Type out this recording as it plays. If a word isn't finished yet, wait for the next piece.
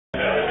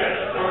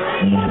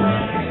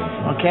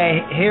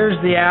Okay, here's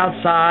the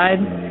outside.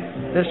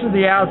 This is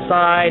the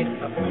outside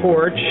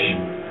porch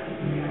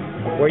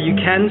where you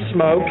can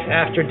smoke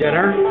after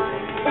dinner.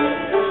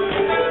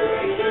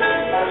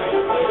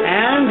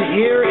 And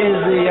here is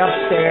the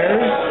upstairs,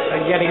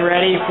 getting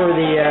ready for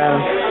the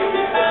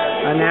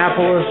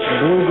Annapolis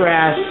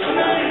Bluegrass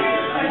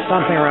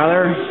something or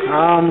other.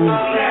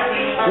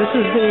 This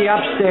is the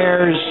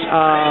upstairs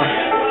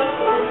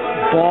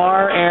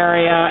bar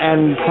area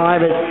and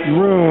private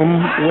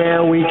room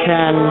where we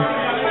can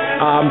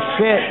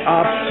fit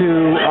up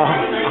to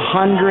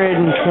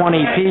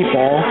 120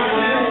 people.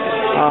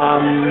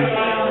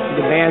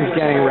 The band's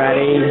getting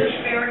ready.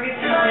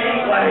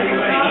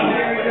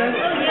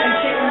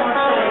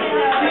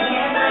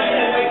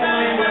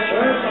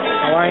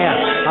 How are you?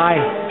 Hi.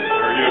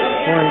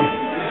 How are you?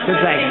 Good,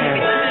 thanks, man.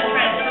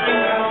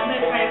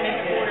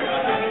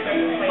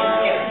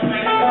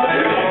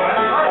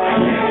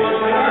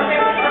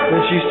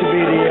 This used to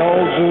be the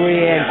old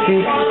Bowie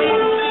Antique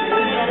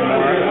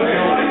bar.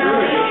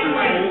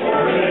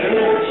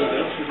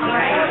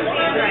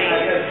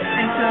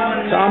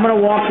 So I'm going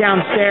to walk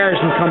downstairs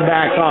and come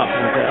back up.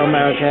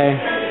 Okay.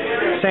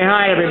 Say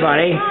hi,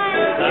 everybody.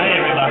 Hi,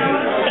 everybody.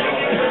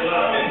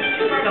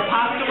 The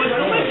pasta was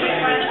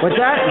delicious. What's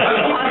that?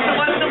 The pasta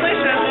was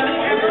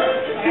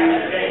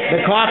delicious.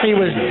 The coffee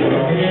was...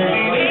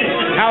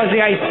 How was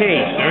the iced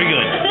tea? Very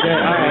good. Good.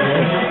 All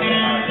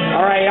right.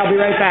 All right, I'll be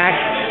right back.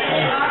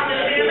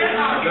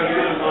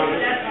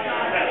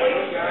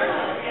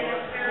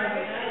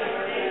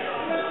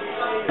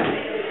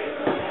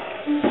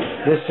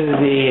 This is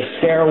the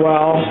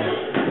stairwell.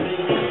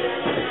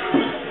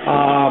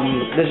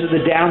 This is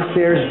the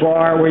downstairs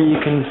bar where you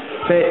can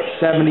fit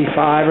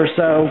 75 or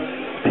so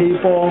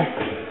people.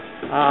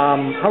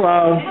 Hello.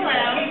 Hello.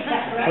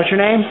 What's your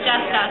name?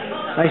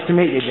 Jessica. Nice to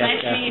meet you, Jessica.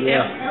 Nice to meet you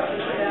too.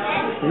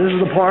 This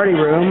is the party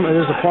room.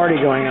 There's a party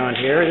going on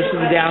here. This is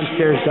the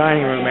downstairs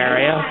dining room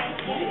area.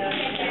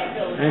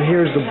 And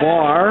here's the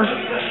bar,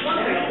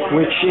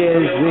 which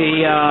is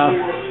the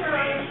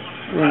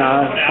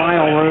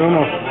final room.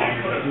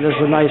 There's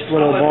a nice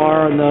little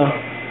bar in the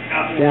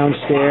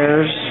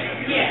downstairs.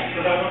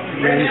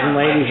 Men's and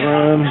ladies'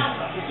 room.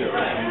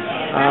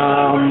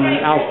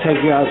 I'll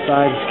take you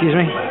outside. Excuse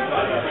me?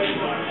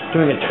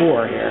 Doing a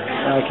tour here.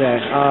 Okay.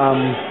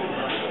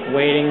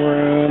 Waiting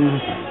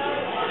room.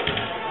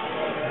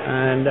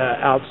 And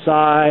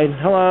outside.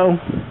 Hello.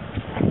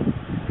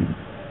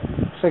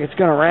 Looks like it's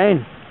going to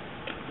rain.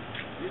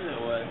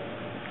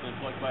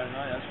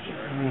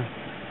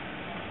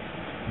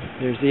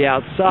 There's the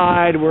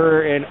outside.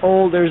 We're in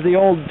there's the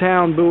Old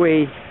Town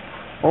Bowie.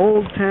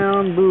 Old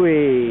Town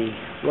Bowie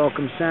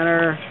Welcome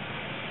Center.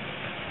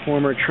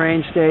 Former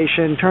train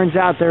station. Turns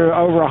out there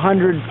are over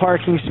 100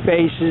 parking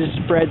spaces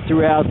spread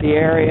throughout the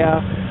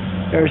area.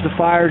 There's the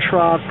fire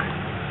truck.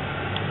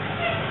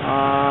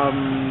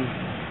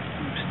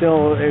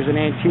 Still, there's an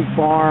antique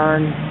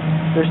barn.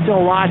 There's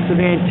still lots of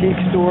antique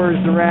stores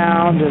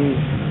around, and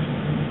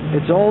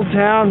it's Old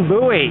Town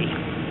Bowie.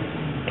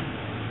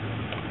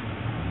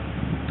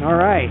 All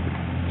right,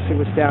 let's see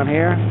what's down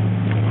here.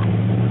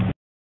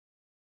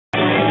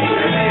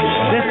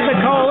 This is the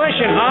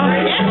coalition, huh?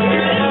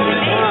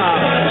 Wow.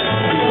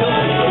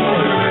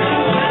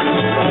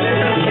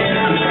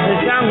 They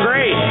sound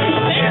great.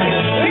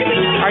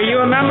 Are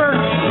you a member?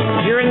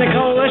 You're in the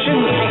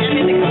coalition? I'm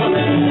in the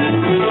coalition.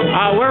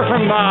 We're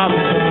from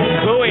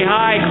Bowie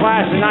High,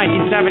 class of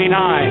 1979.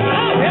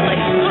 Oh, really?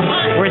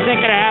 We're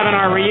thinking of having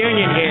our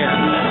reunion here.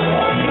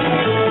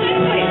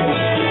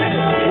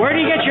 Where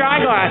do you get your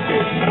eyeglasses? 4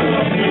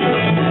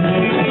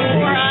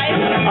 eyes?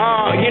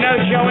 Oh, you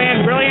know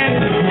Joanne Brilliant?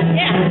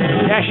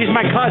 Yeah. Yeah, she's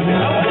my cousin.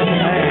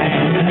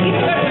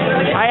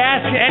 I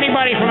ask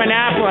anybody from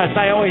Annapolis,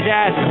 I always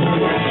ask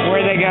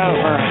where they go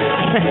for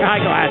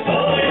eyeglasses.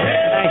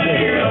 Thank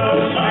you.